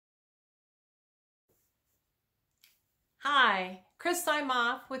Hi, Chris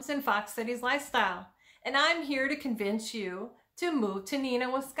Siamof with in Fox Cities Lifestyle, and I'm here to convince you to move to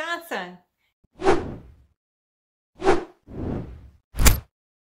Neenah, Wisconsin.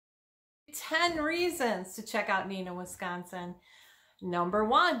 Ten reasons to check out Neenah, Wisconsin. Number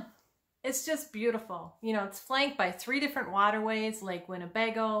one, it's just beautiful. You know, it's flanked by 3 different waterways: Lake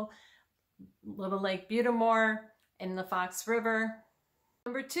Winnebago, Little Lake Butamore, and the Fox River.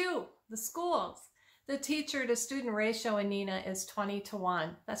 Number two, the schools. The teacher to student ratio in Neenah is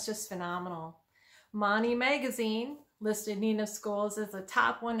 20:1. That's just phenomenal. Monty Magazine listed Neenah schools as the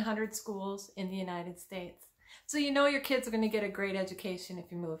top 100 schools in the United States. So you know your kids are going to get a great education if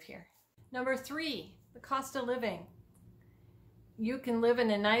you move here. Number three, the cost of living. You can live in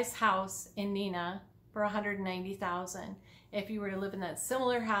a nice house in Neenah for $190,000. If you were to live in that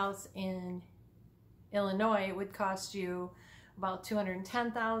similar house in Illinois, it would cost you about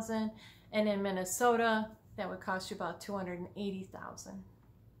 $210,000. And in Minnesota, that would cost you about $280,000.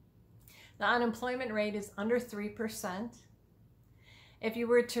 The unemployment rate is under 3%. If you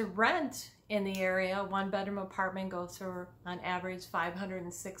were to rent in the area, 1-bedroom apartment goes for, on average,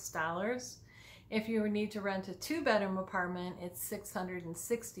 $506. If you need to rent a 2-bedroom apartment, it's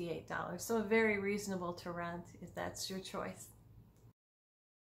 $668. So very reasonable to rent if that's your choice.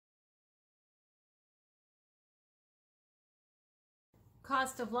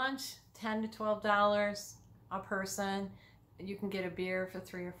 Cost of lunch, $10 to $12 a person. You can get a beer for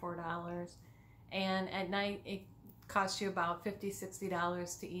 $3 or $4. And at night, it costs you about $50,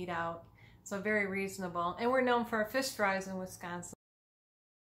 $60 to eat out. So very reasonable. And we're known for our fish fries in Wisconsin.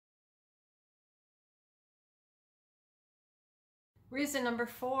 Reason number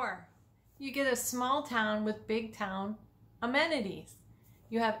 4, you get a small town with big town amenities.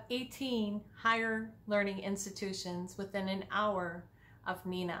 You have 18 higher learning institutions within an hour of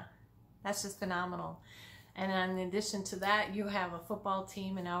Neenah. That's just phenomenal. And in addition to that, you have a football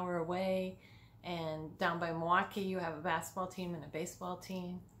team an hour away, and down by Milwaukee you have a basketball team and a baseball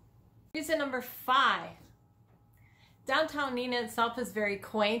team. Reason number 5, downtown Neenah itself is very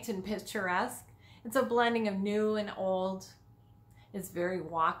quaint and picturesque. It's a blending of new and old. It's very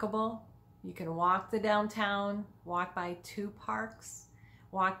walkable. You can walk the downtown, walk by 2 parks,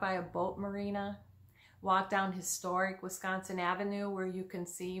 walk by a boat marina, walk down historic Wisconsin Avenue, where you can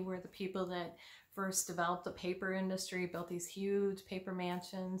see where the people that first developed the paper industry built these huge paper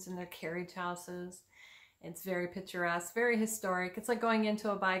mansions and their carriage houses. It's very picturesque, very historic. It's like going into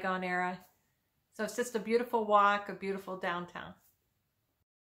a bygone era. So it's just a beautiful walk, a beautiful downtown.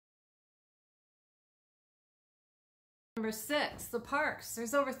 Number 6, the parks.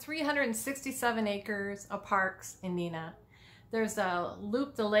 There's over 367 acres of parks in Neenah. There's a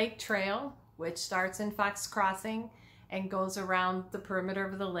Loop the Lake Trail, which starts in Fox Crossing and goes around the perimeter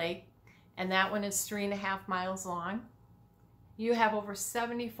of the lake, and that one is 3.5 miles long. You have over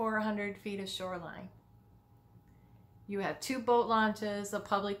 7,400 feet of shoreline. You have 2 boat launches, a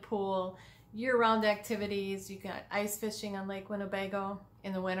public pool, year-round activities. You got ice fishing on Lake Winnebago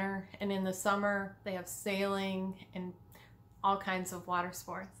in the winter, and in the summer they have sailing and all kinds of water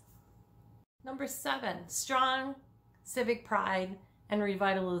sports. Number 7, strong civic pride and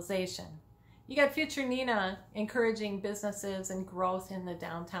revitalization. You got Future Neenah encouraging businesses and growth in the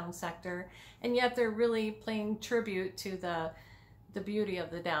downtown sector, and yet they're really paying tribute to the beauty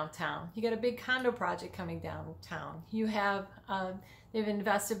of the downtown. You got a big condo project coming downtown. You have, they've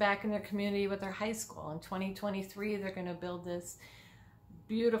invested back in their community with their high school. In 2023, they're going to build this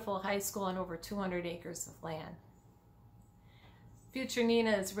beautiful high school on over 200 acres of land. Future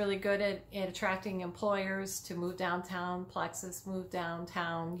Neenah is really good at attracting employers to move downtown. Plexus moved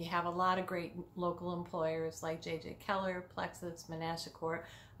downtown. You have a lot of great local employers like J.J. Keller, Plexus, Menashacore,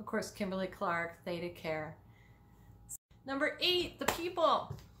 of course Kimberly Clark, Theta Care. Number 8, the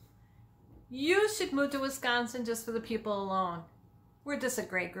people. You should move to Wisconsin just for the people alone. We're just a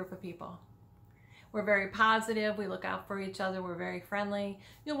great group of people. We're very positive. We look out for each other. We're very friendly.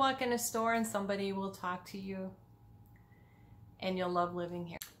 You'll walk in a store and somebody will talk to you, and you'll love living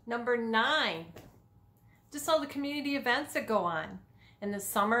here. Number 9, just all the community events that go on. In the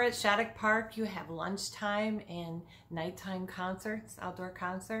summer at Shattuck Park, you have lunchtime and nighttime concerts, outdoor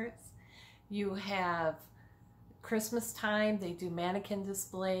concerts. You have Christmas time, they do mannequin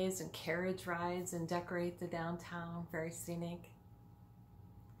displays and carriage rides and decorate the downtown, very scenic.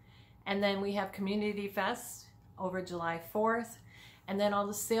 And then we have Community Fest over July 4th. And then all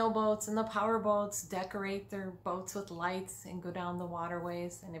the sailboats and the power boats decorate their boats with lights and go down the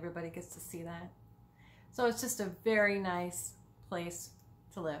waterways, and everybody gets to see that. So it's just a very nice place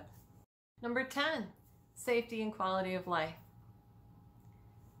to live. Number 10, safety and quality of life.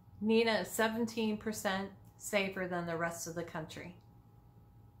 Neenah is 17% safer than the rest of the country.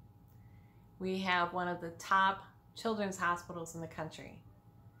 We have one of the top children's hospitals in the country.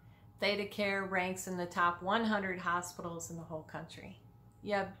 Theta Care ranks in the top 100 hospitals in the whole country.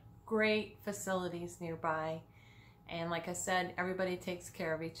 You have great facilities nearby. And like I said, everybody takes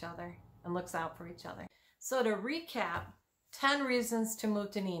care of each other and looks out for each other. So to recap, 10 reasons to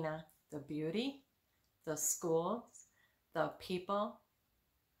move to Neenah: the beauty, the schools, the people,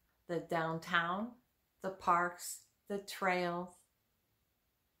 the downtown, the parks, the trails,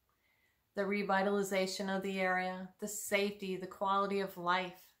 the revitalization of the area, the safety, the quality of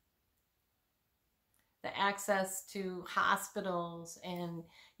life, the access to hospitals and,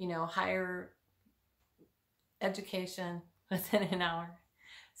 higher education within an hour.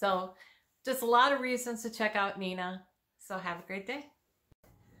 So just a lot of reasons to check out Neenah. So have a great day.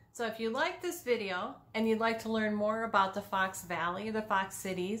 So if you like this video and you'd like to learn more about the Fox Valley, the Fox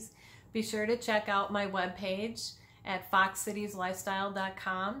Cities, be sure to check out my webpage at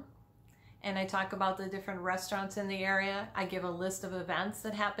foxcitieslifestyle.com. And I talk about the different restaurants in the area. I give a list of events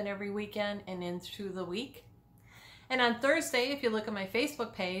that happen every weekend and in through the week. And on Thursday, if you look at my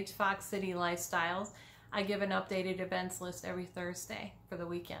Facebook page, Fox City Lifestyles, I give an updated events list every Thursday for the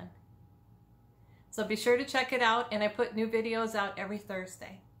weekend. So be sure to check it out, and I put new videos out every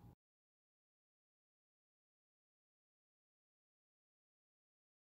Thursday.